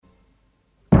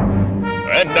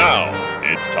And now,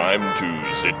 it's time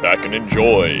to sit back and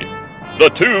enjoy the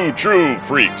Two True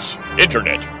Freaks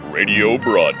Internet Radio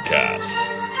Broadcast.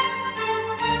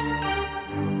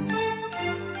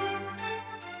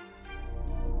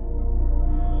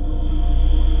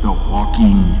 The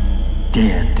Walking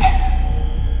Dead.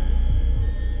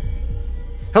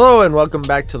 Hello and welcome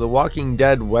back to The Walking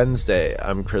Dead Wednesday.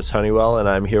 I'm Chris Honeywell and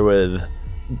I'm here with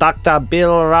Dr.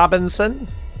 Bill Robinson.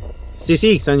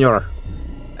 Si, senor.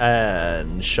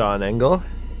 And Sean Engel.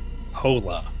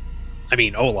 Hola.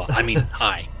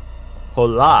 Hi.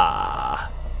 Hola.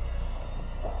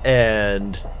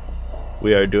 And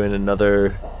we are doing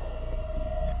another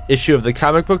issue of the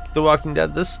comic book The Walking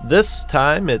Dead. This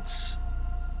time it's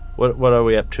what are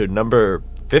we up to? Number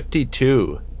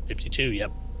 52. 52,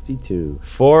 yep. 52.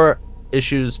 4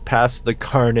 issues past the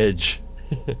carnage.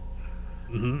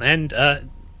 Mm-hmm. And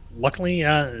luckily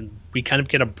we kind of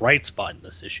get a bright spot in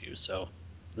this issue, so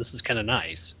this is kind of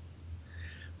nice.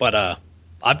 But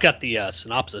I've got the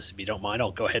synopsis, if you don't mind.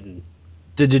 I'll go ahead and...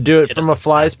 Did you do it from a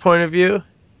fly's point of view?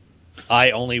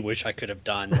 I only wish I could have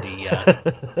done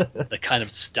the the kind of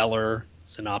stellar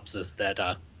synopsis that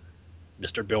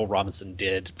Mr. Bill Robinson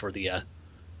did for the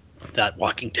that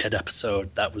Walking Dead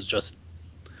episode. That was just...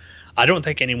 I don't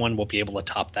think anyone will be able to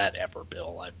top that ever,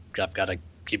 Bill. I've got to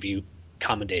give you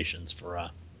commendations for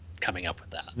coming up with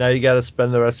that. Now you got to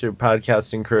spend the rest of your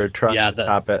podcasting career trying to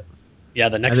top it. Yeah,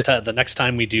 the next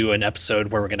time we do an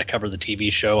episode where we're going to cover the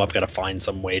TV show, I've got to find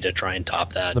some way to try and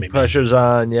top that. The pressure's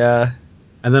on, yeah.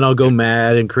 And then I'll go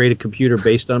mad and create a computer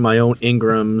based on my own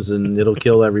Ingrams, and it'll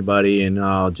kill everybody, and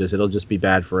it'll just be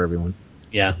bad for everyone.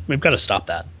 Yeah, we've got to stop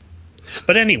that.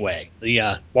 But anyway,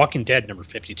 the Walking Dead number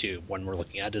 52, one we're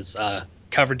looking at, is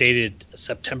cover dated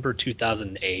September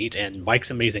 2008, and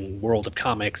Mike's Amazing World of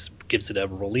Comics gives it a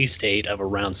release date of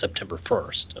around September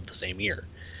 1st of the same year.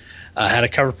 Had a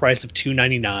cover price of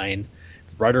 $2.99. The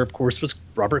writer, of course, was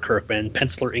Robert Kirkman.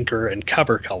 Penciler, inker, and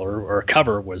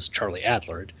cover was Charlie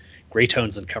Adlard. Gray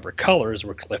tones and cover colors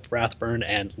were Cliff Rathburn,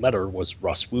 and letter was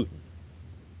Russ Wooten.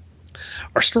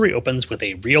 Our story opens with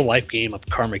a real-life game of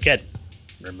Carmageddon.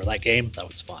 Remember that game? That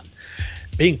was fun.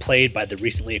 Being played by the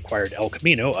recently acquired El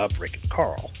Camino of Rick and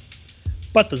Carl.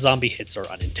 But the zombie hits are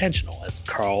unintentional, as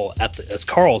Carl's at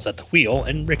the wheel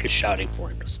and Rick is shouting for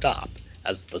him to stop,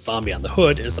 as the zombie on the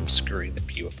hood is obscuring the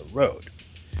view of the road.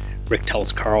 Rick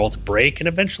tells Carl to brake, and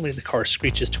eventually the car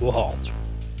screeches to a halt.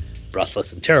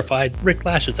 Breathless and terrified, Rick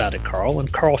lashes out at Carl,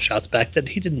 and Carl shouts back that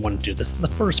he didn't want to do this in the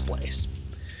first place.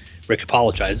 Rick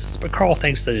apologizes, but Carl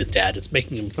thinks that his dad is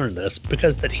making him learn this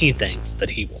because that he thinks that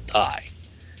he will die.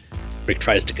 Rick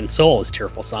tries to console his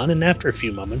tearful son, and after a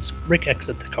few moments, Rick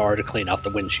exits the car to clean off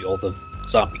the windshield of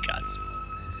zombie guts.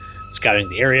 Scouting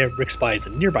the area, Rick spies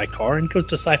a nearby car and goes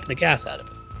to siphon the gas out of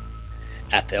it.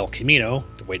 At the El Camino,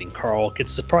 the waiting Carl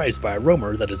gets surprised by a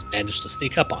roamer that has managed to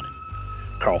sneak up on him.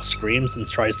 Carl screams and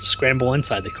tries to scramble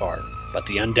inside the car, but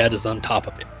the undead is on top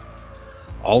of him.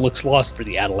 All looks lost for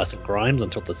the adolescent Grimes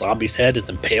until the zombie's head is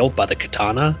impaled by the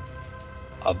katana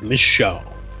of Michonne.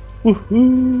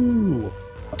 Woohoo!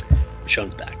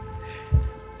 Michonne's back.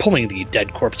 Pulling the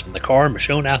dead corpse from the car,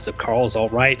 Michonne asks if Carl is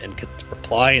alright and gets a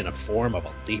reply in a form of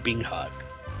a leaping hug.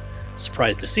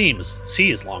 Surprised to see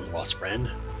his long-lost friend,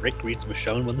 Rick greets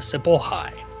Michonne with a simple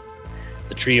hi.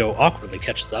 The trio awkwardly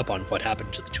catches up on what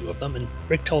happened to the two of them, and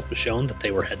Rick tells Michonne that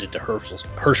they were headed to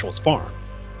Herschel's farm.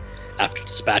 After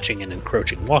dispatching an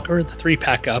encroaching walker, the three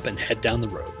pack up and head down the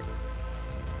road.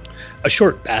 A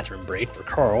short bathroom break for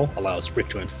Carl allows Rick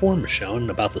to inform Michonne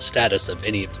about the status of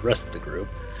any of the rest of the group,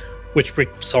 which Rick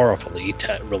sorrowfully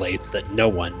relates that no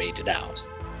one made it out.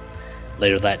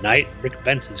 Later that night, Rick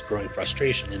vents his growing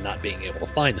frustration in not being able to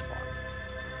find the farm.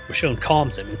 Michonne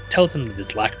calms him and tells him that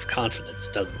his lack of confidence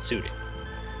doesn't suit him.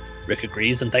 Rick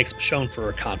agrees and thanks Michonne for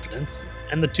her confidence,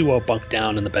 and the duo bunk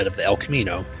down in the bed of the El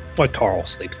Camino, while Carl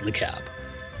sleeps in the cab.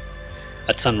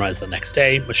 At sunrise the next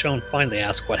day, Michonne finally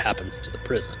asks what happens to the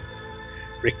prison.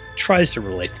 Rick tries to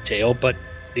relate the tale, but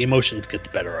the emotions get the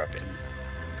better of him.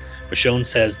 Michonne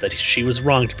says that she was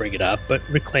wrong to bring it up, but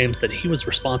Rick claims that he was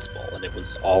responsible and it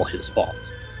was all his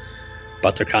fault.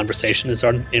 But their conversation is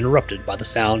interrupted by the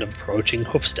sound of approaching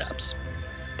hoofsteps.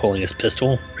 Pulling his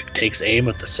pistol, Rick takes aim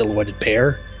at the silhouetted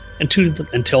pair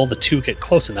until the two get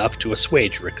close enough to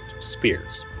assuage Rick's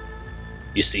spears.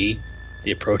 You see,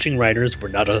 the approaching riders were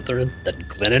none other than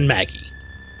Glenn and Maggie,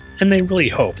 and they really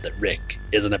hope that Rick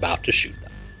isn't about to shoot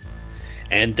them.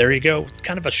 And there you go,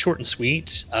 kind of a short and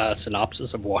sweet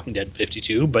synopsis of Walking Dead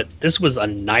 52, but this was a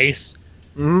nice,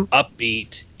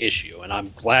 upbeat issue, and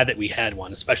I'm glad that we had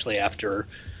one, especially after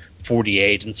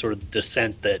 48 and sort of the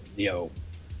descent that,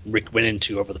 Rick went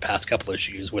into over the past couple of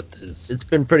issues with his. It's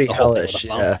been pretty the whole thing with hellish, the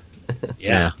phone.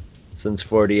 yeah, Yeah. since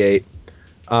 48.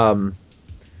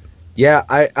 Yeah,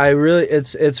 I really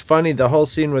it's funny, the whole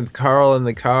scene with Carl in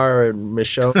the car and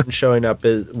Michonne showing up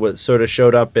is what sort of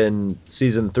showed up in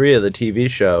season 3 of the TV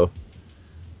show,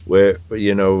 where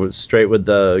straight with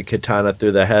the katana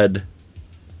through the head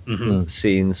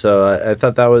scene. So I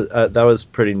thought that was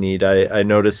pretty neat. I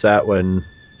noticed that when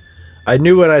I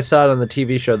knew when I saw it on the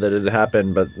TV show that it had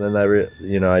happened, but then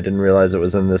I didn't realize it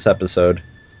was in this episode,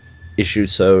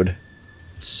 issue-sewed.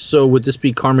 So would this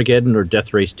be Carmageddon or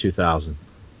Death Race 2000?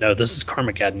 No, this is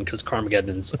Carmageddon because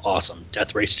Carmageddon's awesome.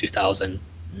 Death Race 2000,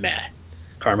 meh.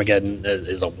 Carmageddon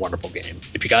is a wonderful game.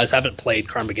 If you guys haven't played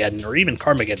Carmageddon or even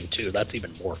Carmageddon 2, that's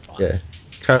even more fun. Yeah,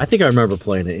 I think I remember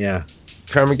playing it, yeah.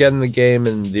 Carmageddon the game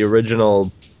and the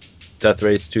original Death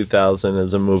Race 2000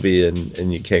 is a movie,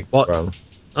 and you can't go wrong.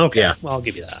 Okay, Yeah. well, I'll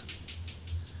give you that.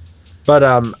 But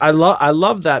I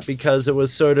love that because it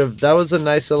was that was a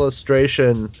nice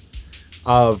illustration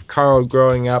of Carl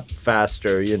growing up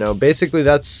faster. Basically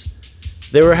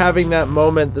they were having that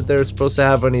moment that they were supposed to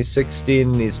have when he's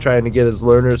 16 and he's trying to get his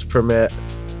learner's permit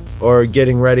or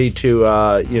getting ready to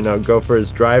go for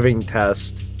his driving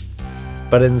test.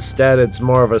 But instead it's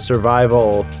more of a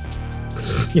survival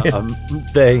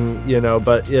thing,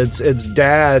 but it's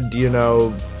dad,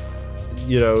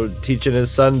 teaching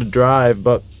his son to drive,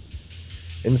 but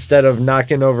instead of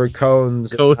knocking over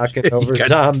cones and knocking over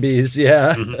zombies,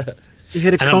 You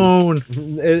hit a And cone.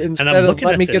 instead of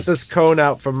let me get this cone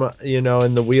out from in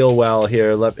the wheel well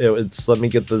here, let me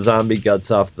get the zombie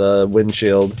guts off the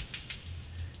windshield.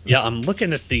 Yeah, I'm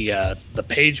looking at the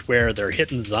page where they're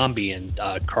hitting the zombie and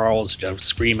Carl's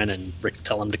screaming and Rick's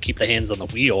telling him to keep the hands on the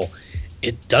wheel.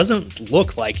 It doesn't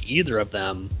look like either of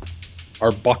them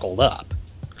are buckled up.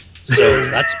 So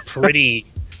that's pretty,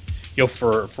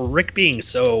 for Rick being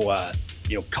so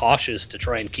cautious to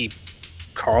try and keep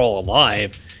Carl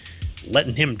alive,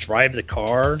 letting him drive the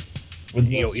car With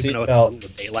no even though it's seatbelt. in the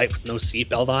daylight with no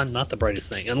seatbelt on, not the brightest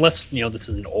thing. Unless this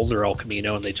is an older El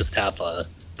Camino and they just have the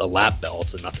lap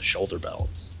belts and not the shoulder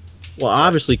belts. Well,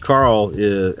 obviously, Carl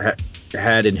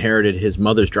had inherited his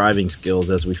mother's driving skills,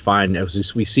 as we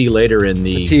see later in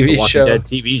the TV Walking show. Dead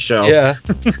TV show. Yeah.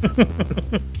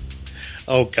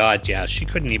 Oh God, yeah, she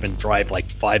couldn't even drive like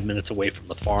 5 minutes away from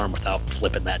the farm without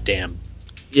flipping that damn.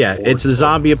 Yeah, Ford it's the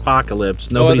zombie Focus.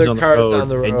 apocalypse. Nobody's other on the, cars road, on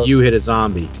the road. and you hit a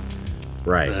zombie.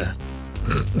 Right.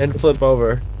 And flip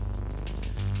over.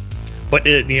 But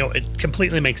it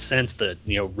completely makes sense that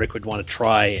Rick would want to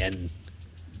try and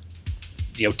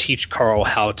teach Carl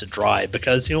how to drive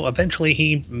because eventually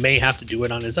he may have to do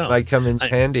it on his own. Might come in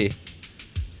handy,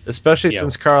 especially Yeah.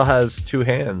 since Carl has 2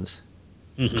 hands.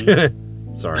 Mhm.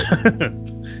 Sorry. That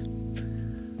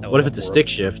What was if it's a horrible. stick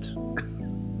shift?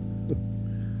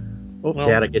 Oh, Well-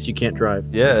 Dad, I guess you can't drive.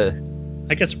 Yeah.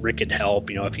 I guess Rick could help,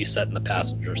 if he sat in the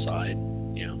passenger side.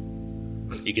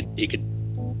 He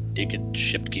could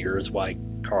shift gears while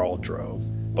Carl drove,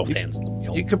 both hands on the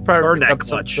wheel. You could probably Burn pick that up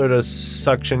some clutch. sort of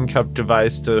suction cup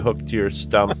device to hook to your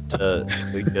stump to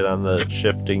get on the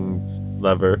shifting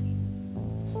lever.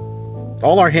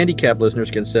 All our handicap listeners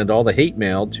can send all the hate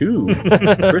mail to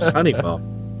Chris Honeywell.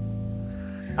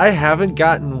 I haven't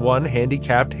gotten one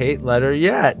handicapped hate letter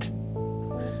yet.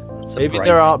 That's Maybe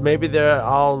surprising. they're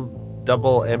all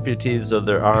double amputees of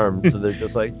their arms, so they're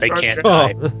just like They can't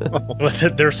Oh.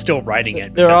 type. They're still writing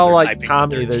it. They're because all like typing with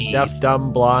Tommy. their They're teeth. deaf,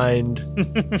 dumb, blind,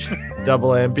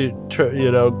 quadruple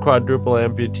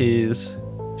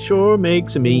amputees. Sure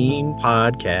makes a mean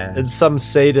podcast. And some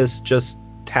sadist just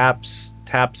taps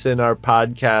in our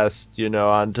podcast,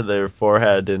 onto their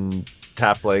forehead in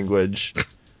tap language,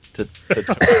 to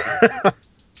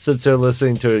since they're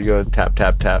listening to it, going tap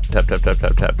tap tap tap tap tap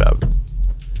tap tap tap.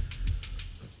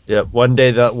 Yep. One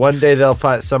day they'll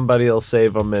find somebody will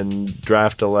save them and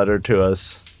draft a letter to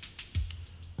us.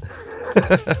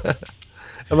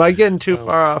 Am I getting too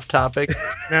far off topic?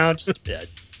 No, just a bit.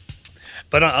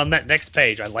 But on that next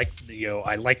page, I like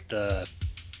the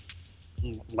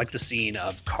scene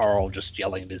of Carl just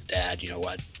yelling at his dad.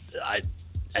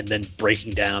 And then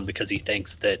breaking down because he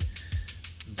thinks that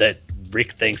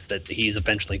Rick thinks that he's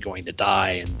eventually going to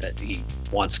die, and that he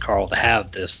wants Carl to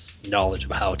have this knowledge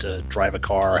of how to drive a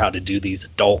car, how to do these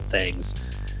adult things.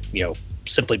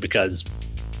 Simply because.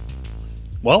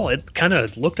 Well, it kind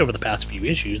of looked over the past few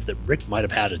issues that Rick might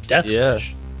have had a death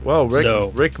wish. Well,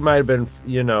 Rick might have been,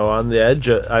 on the edge.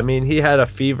 He had a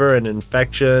fever and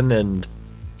infection, and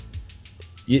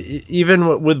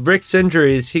even with Rick's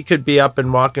injuries, he could be up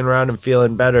and walking around and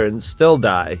feeling better and still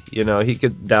die. He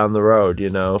could down the road.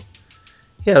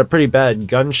 He had a pretty bad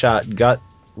gunshot gut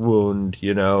wound.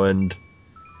 And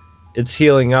it's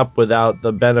healing up without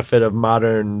the benefit of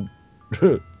modern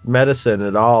medicine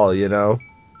at all, you know.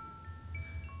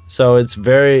 So it's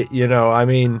very, you know, I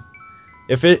mean,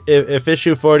 if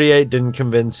issue 48 didn't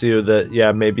convince you that,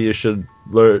 yeah, maybe you should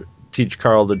teach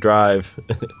Carl to drive.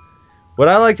 What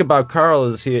I like about Carl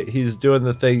is he's doing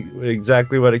the thing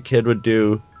exactly what a kid would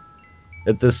do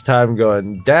at this time,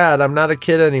 going, Dad, I'm not a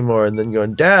kid anymore, and then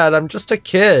going, Dad, I'm just a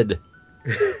kid.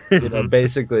 You know,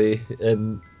 basically,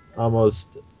 and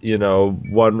almost, you know,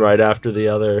 one right after the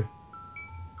other.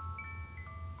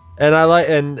 And I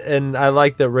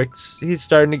like that he's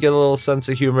starting to get a little sense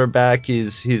of humor back.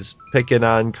 He's picking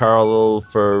on Carl a little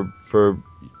for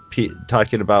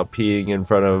talking about peeing in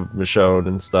front of Michonne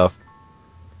and stuff.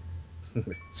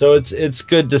 So it's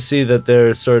good to see that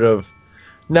they're sort of.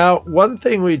 Now, one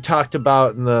thing we talked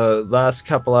about in the last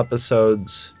couple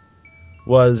episodes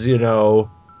was, you know,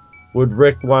 would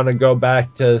Rick want to go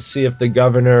back to see if the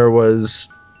governor was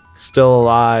still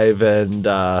alive? And,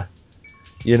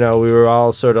 you know, we were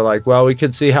all sort of like, well, we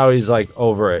could see how he's, like,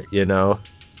 over it, you know?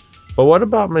 But what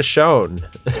about Michonne?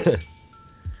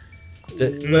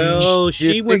 Well,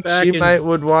 she went back she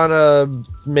would want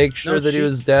to make sure that he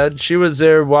was dead? She was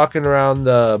there walking around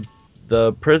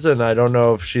the prison. I don't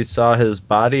know if she saw his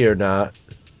body or not.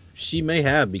 She may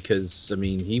have, because, I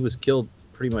mean, he was killed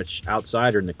pretty much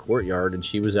outside or in the courtyard, and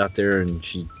she was out there and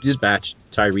she dispatched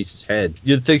Tyrese's head.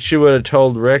 You'd think she would have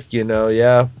told Rick, you know,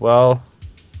 yeah, well,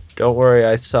 don't worry,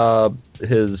 I saw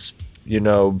his, you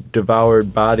know,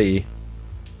 devoured body.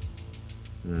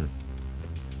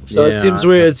 So Yeah, it seems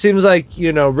weird. It seems like,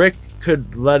 you know, Rick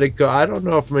could let it go. I don't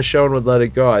know if Michonne would let it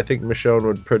go. I think Michonne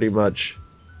would pretty much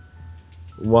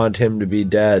want him to be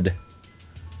dead.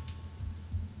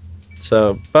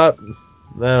 So, but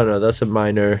I don't know. That's a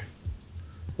minor.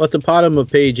 Well, at the bottom of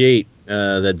page 8,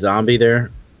 that zombie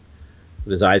there,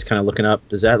 with his eyes kind of looking up,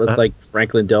 does that look like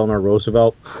Franklin Delano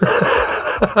Roosevelt?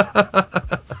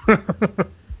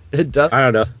 It does. I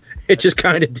don't know. It just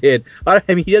kind of did. I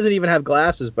mean, he doesn't even have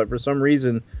glasses, but for some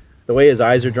reason, the way his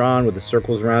eyes are drawn with the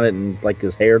circles around it and like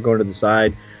his hair going to the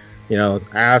side, you know,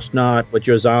 ask not what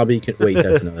your zombie can. Wait,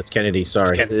 that's Kennedy.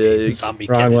 Sorry, Kennedy, zombie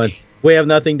wrong Kennedy. one. We have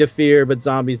nothing to fear but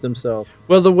zombies themselves.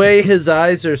 Well, the way his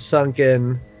eyes are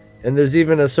sunken, and there's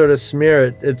even a sort of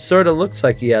smear, it sort of looks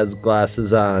like he has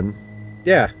glasses on.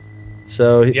 Yeah.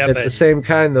 So Yeah, at but- the same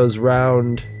kind, those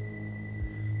round.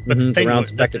 But the thing round was-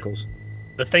 spectacles.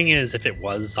 The thing is, if it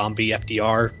was zombie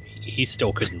FDR, he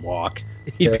still couldn't walk.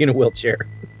 He'd be in a wheelchair.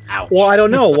 Ouch. Well, I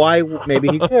don't know why. Maybe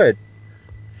he could.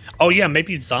 Oh yeah,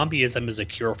 maybe zombieism is a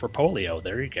cure for polio.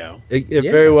 There you go. It Yeah.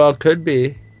 very well could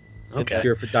be. Okay.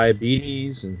 Cure for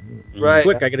diabetes and Right.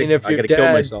 quick. I mean, if gotta you're kill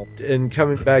dead myself. and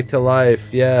coming back to life,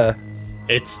 yeah.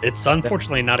 It's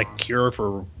unfortunately not a cure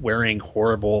for wearing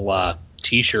horrible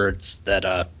T-shirts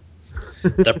that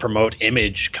that promote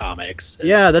Image Comics.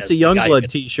 Yeah, that's a the guy Youngblood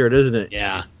gets- T-shirt, isn't it?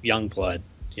 Yeah, Youngblood.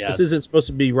 Yeah. This isn't supposed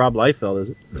to be Rob Liefeld, is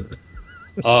it?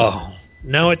 Oh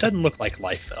no, it doesn't look like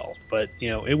Liefeld, but you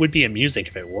know it would be amusing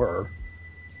if it were.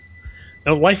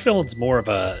 No, Liefeld's more of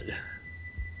a.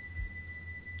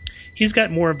 He's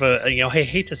got more of a, you know, I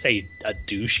hate to say a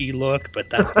douchey look, but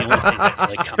that's the only thing that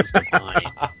really comes to mind.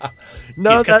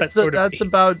 No, He's got that that's sort of- that's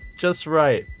about just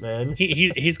right, man.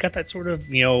 He's got that sort of,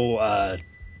 you know,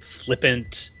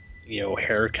 flippant, you know,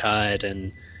 haircut,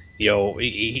 and you know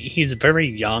he's very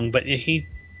young, but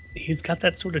he's got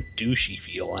that sort of douchey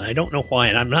feel, and I don't know why.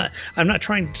 And I'm not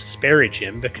trying to disparage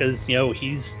him, because you know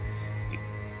he's,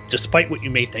 despite what you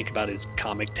may think about his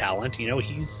comic talent, you know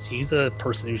he's a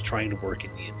person who's trying to work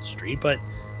in the industry. But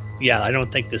yeah, I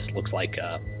don't think this looks like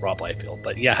Rob Liefeld.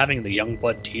 But yeah, having the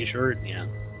Youngblood T-shirt, yeah,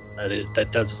 that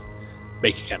does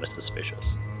make you kind of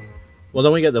suspicious. Well,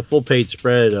 then we got the full page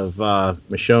spread of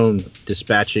Michonne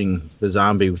dispatching the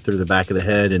zombie through the back of the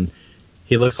head, and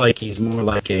he looks like he's more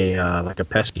like a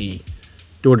pesky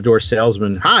door-to-door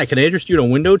salesman. Hi, can I interest you in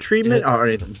a window treatment? All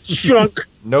right, shunk.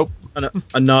 Nope.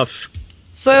 Enough.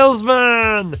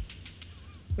 Salesman.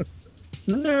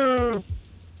 No.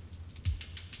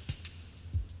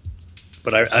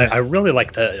 But I really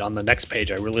like on the next page.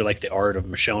 I really like the art of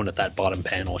Michonne at that bottom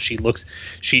panel. She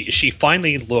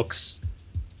finally looks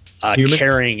Human?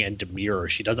 caring and demure.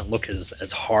 She doesn't look as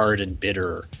hard and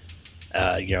bitter.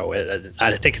 You know,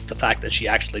 I think it's the fact that she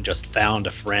actually just found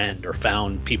a friend or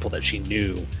found people that she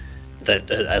knew that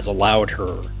has allowed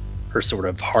her sort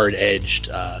of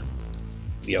hard-edged,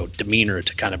 you know, demeanor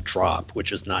to kind of drop,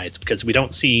 which is nice, because we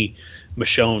don't see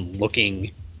Michonne looking,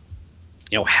 you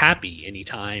know, happy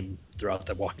anytime throughout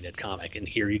the Walking Dead comic. And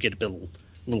here you get a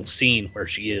little scene where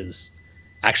she is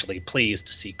actually pleased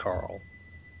to see Carl.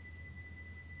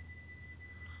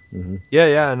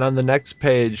 Yeah, and on the next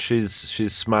page,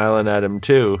 she's smiling at him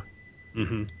too.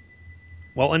 Mm-hmm.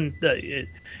 Well, and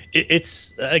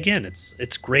it's again,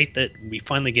 it's great that we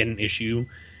finally get an issue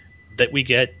that we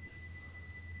get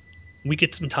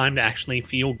some time to actually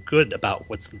feel good about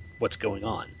what's going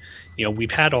on. You know,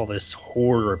 we've had all this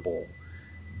horrible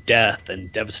death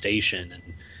and devastation, and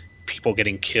people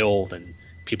getting killed, and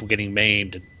people getting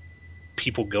maimed, and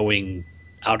people going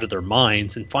out of their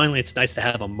minds, and finally, it's nice to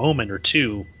have a moment or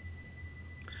two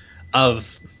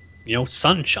of, you know,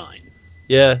 sunshine.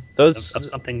 Yeah, Of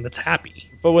something that's happy.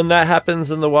 But when that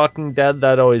happens in The Walking Dead,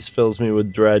 that always fills me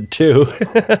with dread too.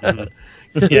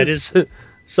 Mm-hmm. Yeah, it is.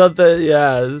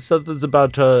 Something's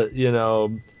about to, you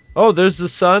know. Oh, there's the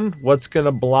sun. What's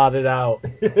gonna blot it out?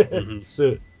 Mm-hmm.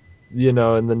 So, you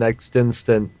know, in the next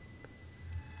instant.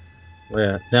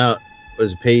 Yeah. Now, it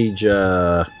was page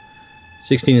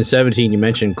 16 and 17. You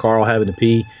mentioned Carl having to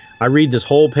pee. I read this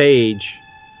whole page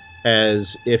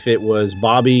as if it was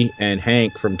Bobby and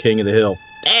Hank from King of the Hill.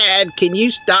 Dad, can you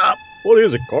stop? What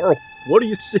is it, Carl? What do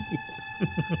you see?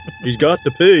 He's got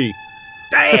to pee.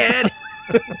 Dad!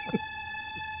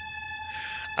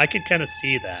 I could kind of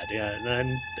see that, yeah,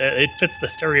 and it fits the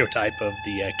stereotype of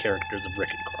the characters of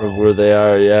Rick and Carl. Where they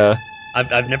are, yeah.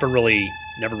 I've never really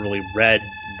read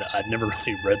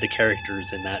the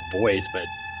characters in that voice, but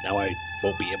now I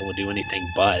won't be able to do anything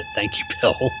but thank you,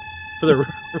 Bill. For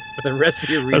the rest of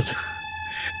your reading.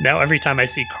 Now every time I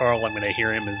see Carl, I'm going to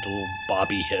hear him as the little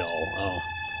Bobby Hill. Oh,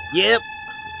 Yep.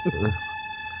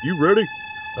 You ready?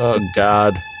 Oh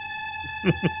God.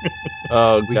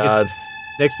 Oh God.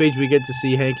 Next page, we get to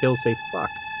see Hank Hill say "fuck."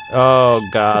 Oh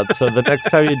God. So the next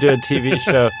time you do a TV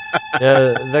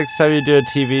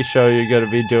show, you're going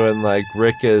to be doing like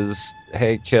Rick is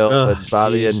Hank Hill and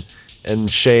Bobby and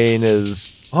Shane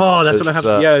is. Oh, that's what I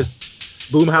have. Yeah,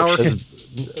 Boomhauer.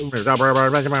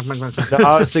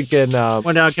 I was thinking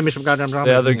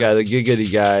the other guy, the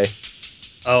giggity guy.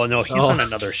 oh no, he's on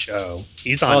another show.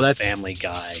 He's on that's Family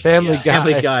Guy. Family Guy.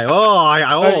 Family Guy.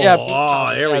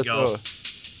 There we go.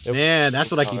 Man,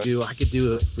 that's what I could do. I could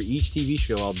do it for each TV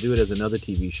show. I'll do it as another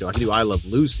TV show. I could do I Love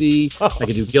Lucy. I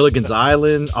could do Gilligan's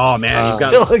Island. Oh man, you've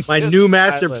got my new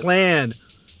master plan.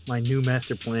 My new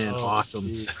master plan. Awesome.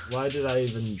 Geez. Why did I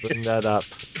even bring that up?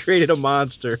 Created a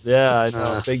monster. Yeah, I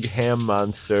know. Big ham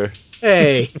monster.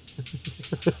 Hey.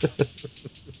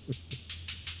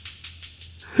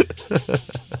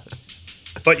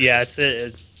 But yeah,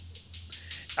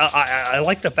 I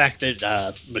like the fact that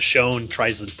Michonne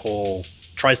tries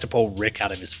to pull Rick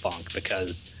out of his funk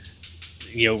because,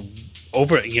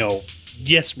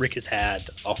 yes, Rick has had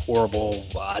a horrible,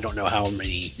 I don't know how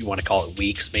many you want to call it,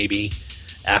 weeks maybe,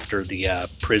 after the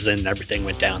prison and everything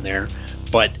went down there.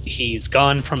 But he's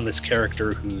gone from this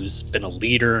character who's been a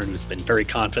leader and who's been very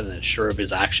confident and sure of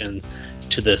his actions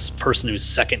to this person who's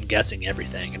second guessing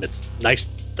everything. And it's nice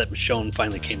that Michonne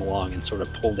finally came along and sort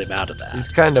of pulled him out of that. He's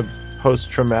kind of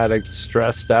post-traumatic,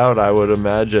 stressed out, I would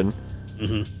imagine.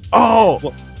 Mm-hmm. Oh,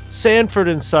 well, Sanford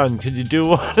and Son. Could you do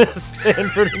one as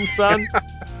Sanford and Son?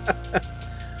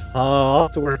 I'll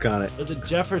have to work on it. Or the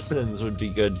Jeffersons would be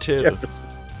good too.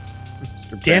 Jeffersons.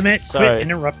 Damn it! Sorry. Quit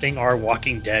interrupting our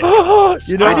Walking Dead. I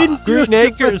didn't. Green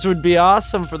Acres would be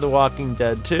awesome for The Walking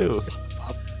Dead too. Son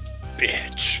of a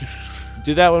bitch.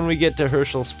 Do that when we get to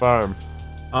Herschel's farm.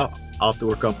 I'll have to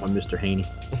work up on Mr. Haney.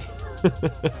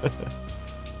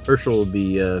 Herschel will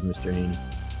be Mr. Haney.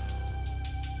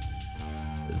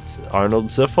 Arnold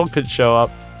Ziffel could show up.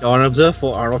 Arnold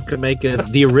Ziffel. Arnold could make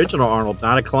the original Arnold,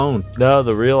 not a clone. No,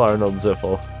 the real Arnold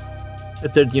Ziffel.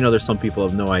 But there's some people who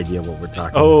have no idea what we're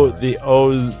talking about. Oh, the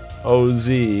OZ.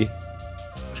 The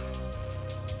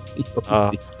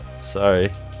OZ.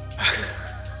 Sorry.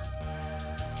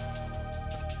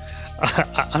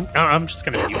 I'm just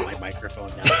gonna mute my microphone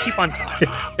now. Keep on talking.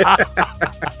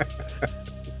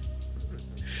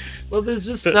 Well,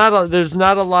 there's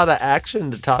not a lot of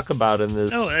action to talk about in this.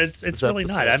 No, it's really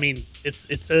episode. not. I mean,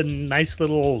 it's a nice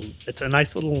little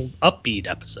upbeat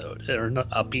episode or an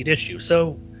upbeat issue.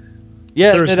 So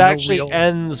yeah, there's it no actually real-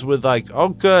 ends with like, oh,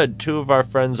 good, 2 of our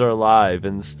friends are alive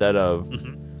instead of.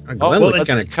 Mhm. Glenn looks let's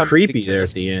kind of come creepy together. there at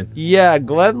the end. Yeah,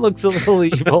 Glenn looks a little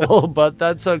evil, but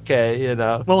that's okay,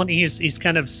 Well, and he's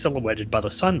kind of silhouetted by the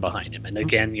sun behind him, and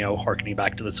again, harkening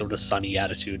back to the sort of sunny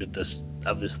attitude of this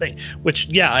thing. Which,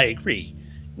 yeah, I agree.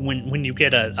 When you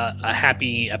get a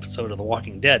happy episode of The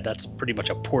Walking Dead, that's pretty much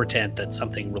a portent that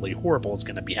something really horrible is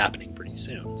going to be happening pretty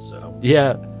soon. So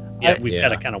Yeah. we've got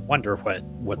to kind of wonder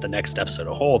what the next episode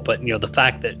will hold. But the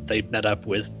fact that they've met up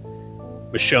with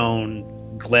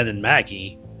Michonne, Glenn, and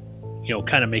Maggie,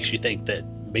 kind of makes you think that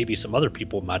maybe some other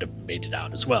people might have made it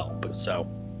out as well. But so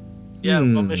Yeah,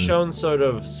 well, Michonne sort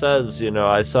of says,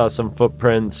 I saw some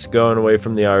footprints going away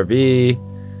from the RV,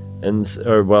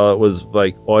 it was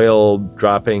like oil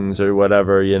droppings or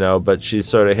whatever, but she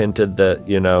sort of hinted that,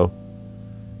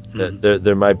 that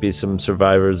there might be some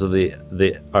survivors of the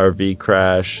RV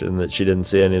crash, and that she didn't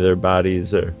see any of their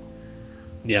bodies or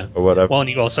whatever. Well, and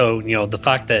you also, the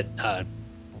fact that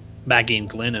Maggie and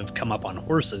Glenn have come up on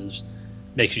horses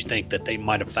makes you think that they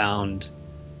might have found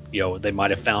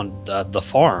the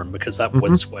farm, because that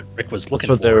was what Rick was looking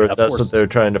for. That's what they were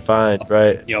trying to find,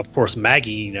 right? Of course,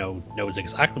 Maggie, knows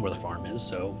exactly where the farm is,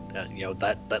 so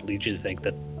that leads you to think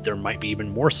that there might be even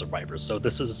more survivors. So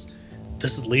this is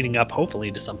leading up, hopefully,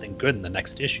 to something good in the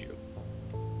next issue,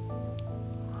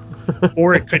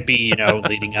 or it could be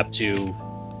leading up to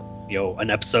an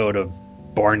episode of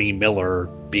Barney Miller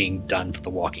being done for The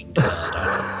Walking Dead.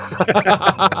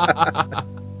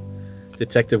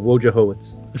 Detective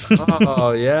Wojciechowicz.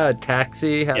 Oh yeah,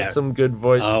 Taxi has some good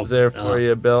voices there for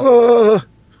you, Bill.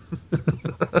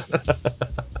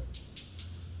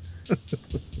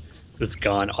 This has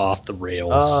gone off the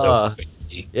rails so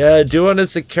quickly. Yeah, do one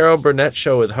as a Carol Burnett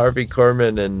show with Harvey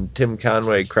Korman and Tim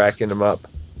Conway cracking him up.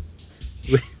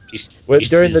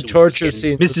 During the torture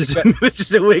scenes,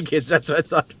 Mrs. Wiggins, that's what I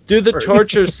thought. Do the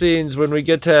torture scenes when we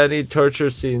get to any torture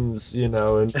scenes,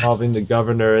 involving the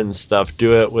governor and stuff.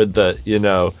 Do it with the,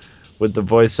 with the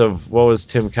voice of, what was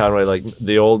Tim Conway, like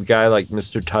the old guy, like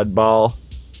Mr. Tudball.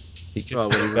 Yes,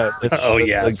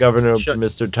 the governor,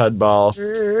 Mr. Tudball.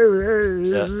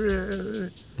 Yeah.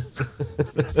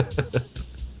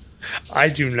 I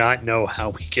do not know how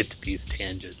we get to these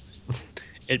tangents.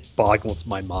 It boggles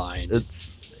my mind.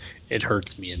 It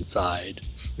hurts me inside.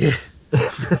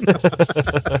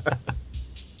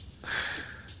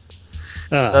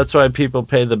 That's why people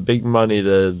pay the big money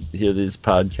to hear these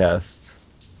podcasts.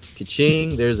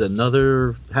 Ka-ching, there's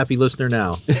another happy listener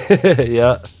now.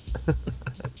 Yeah.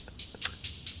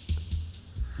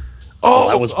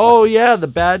 Yeah, the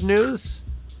bad news.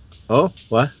 Oh,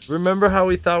 what? Remember how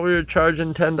we thought we were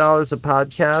charging $10 a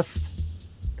podcast?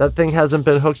 That thing hasn't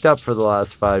been hooked up for the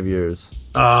last 5 years.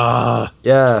 Yeah.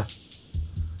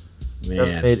 Man.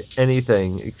 Haven't made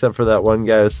anything except for that one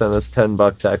guy who sent us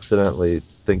 $10 accidentally,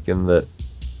 thinking that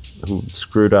who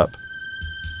screwed up.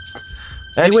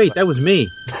 Hey, wait, that was me.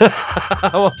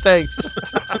 Well, thanks.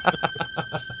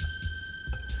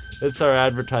 It's our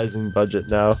advertising budget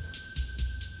now.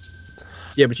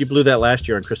 Yeah, but you blew that last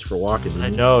year on Christopher Walken. I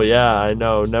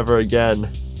know. Never again.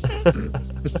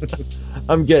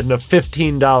 I'm getting a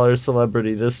 $15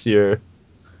 celebrity this year.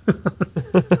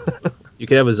 You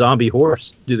could have a zombie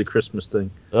horse do the Christmas thing.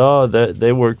 Oh,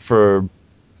 they work for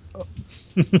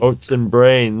Oats and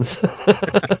Brains.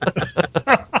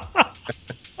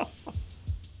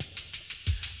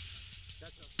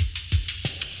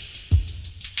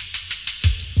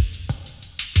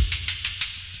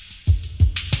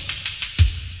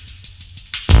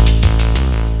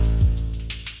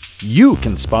 You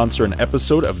can sponsor an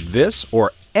episode of this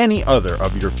or any other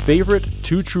of your favorite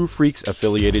Two True Freaks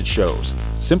affiliated shows.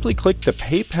 Simply click the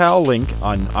PayPal link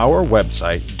on our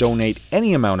website, donate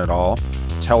any amount at all,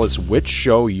 tell us which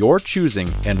show you're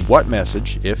choosing and what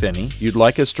message, if any, you'd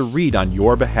like us to read on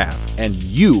your behalf, and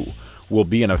you will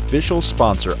be an official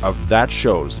sponsor of that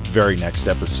show's very next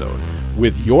episode,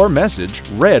 with your message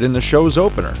read in the show's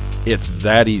opener. It's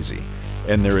that easy,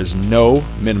 and there is no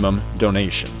minimum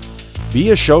donation.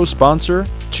 Be a show sponsor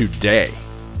today.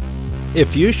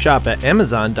 If you shop at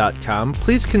Amazon.com,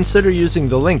 please consider using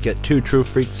the link at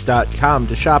twotruefreaks.com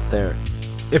to shop there.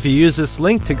 If you use this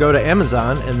link to go to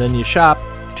Amazon and then you shop,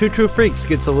 Two True Freaks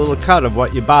gets a little cut of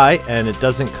what you buy, and it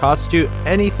doesn't cost you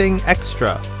anything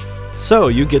extra. So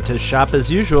you get to shop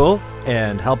as usual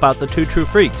and help out the Two True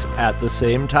Freaks at the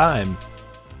same time.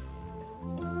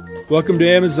 Welcome to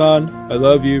Amazon. I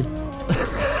love you.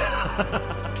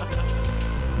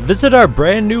 Visit our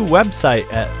brand new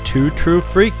website at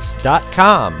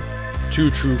twotruefreaks.com.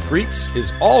 Two True Freaks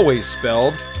is always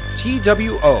spelled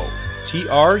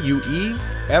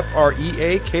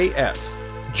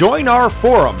TWOTRUEFREAKS. Join our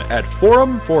forum at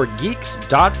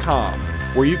forumforgeeks.com,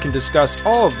 where you can discuss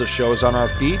all of the shows on our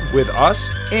feed with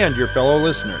us and your fellow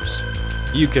listeners.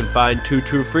 You can find Two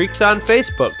True Freaks on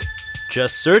Facebook.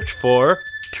 Just search for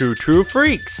Two True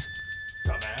Freaks.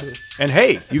 And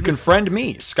hey, you can friend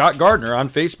me, Scott Gardner, on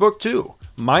Facebook too.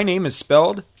 My name is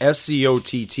spelled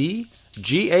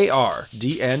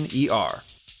SCOTTGARDNER.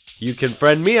 You can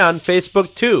friend me on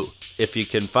Facebook too, if you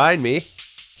can find me.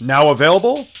 Now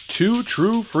available, Two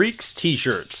True Freaks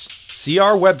t-shirts. See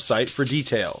our website for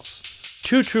details.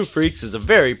 Two True Freaks is a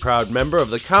very proud member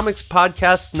of the Comics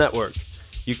Podcast Network.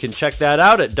 You can check that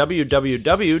out at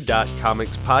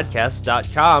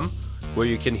www.comicspodcast.com, where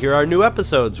you can hear our new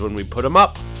episodes when we put them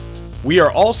up. We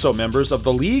are also members of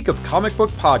the League of Comic Book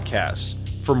Podcasts.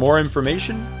 For more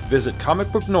information, visit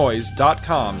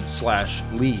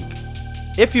comicbooknoise.com/league.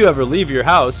 If you ever leave your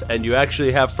house and you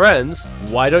actually have friends,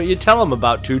 why don't you tell them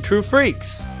about Two True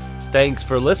Freaks? Thanks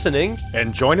for listening,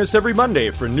 and join us every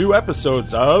Monday for new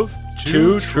episodes of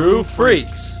Two True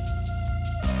Freaks.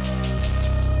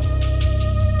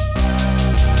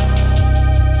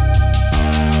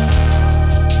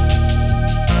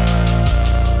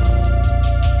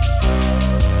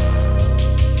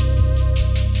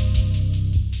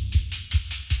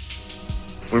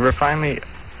 We were finally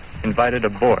invited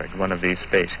aboard one of these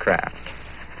spacecraft,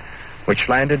 which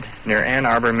landed near Ann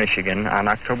Arbor, Michigan on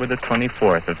October the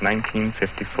 24th of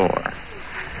 1954.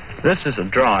 This is a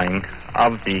drawing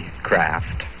of the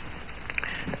craft.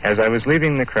 As I was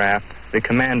leaving the craft, the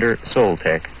commander,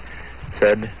 Soltec,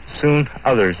 said, "Soon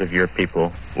others of your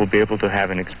people will be able to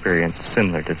have an experience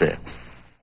similar to this."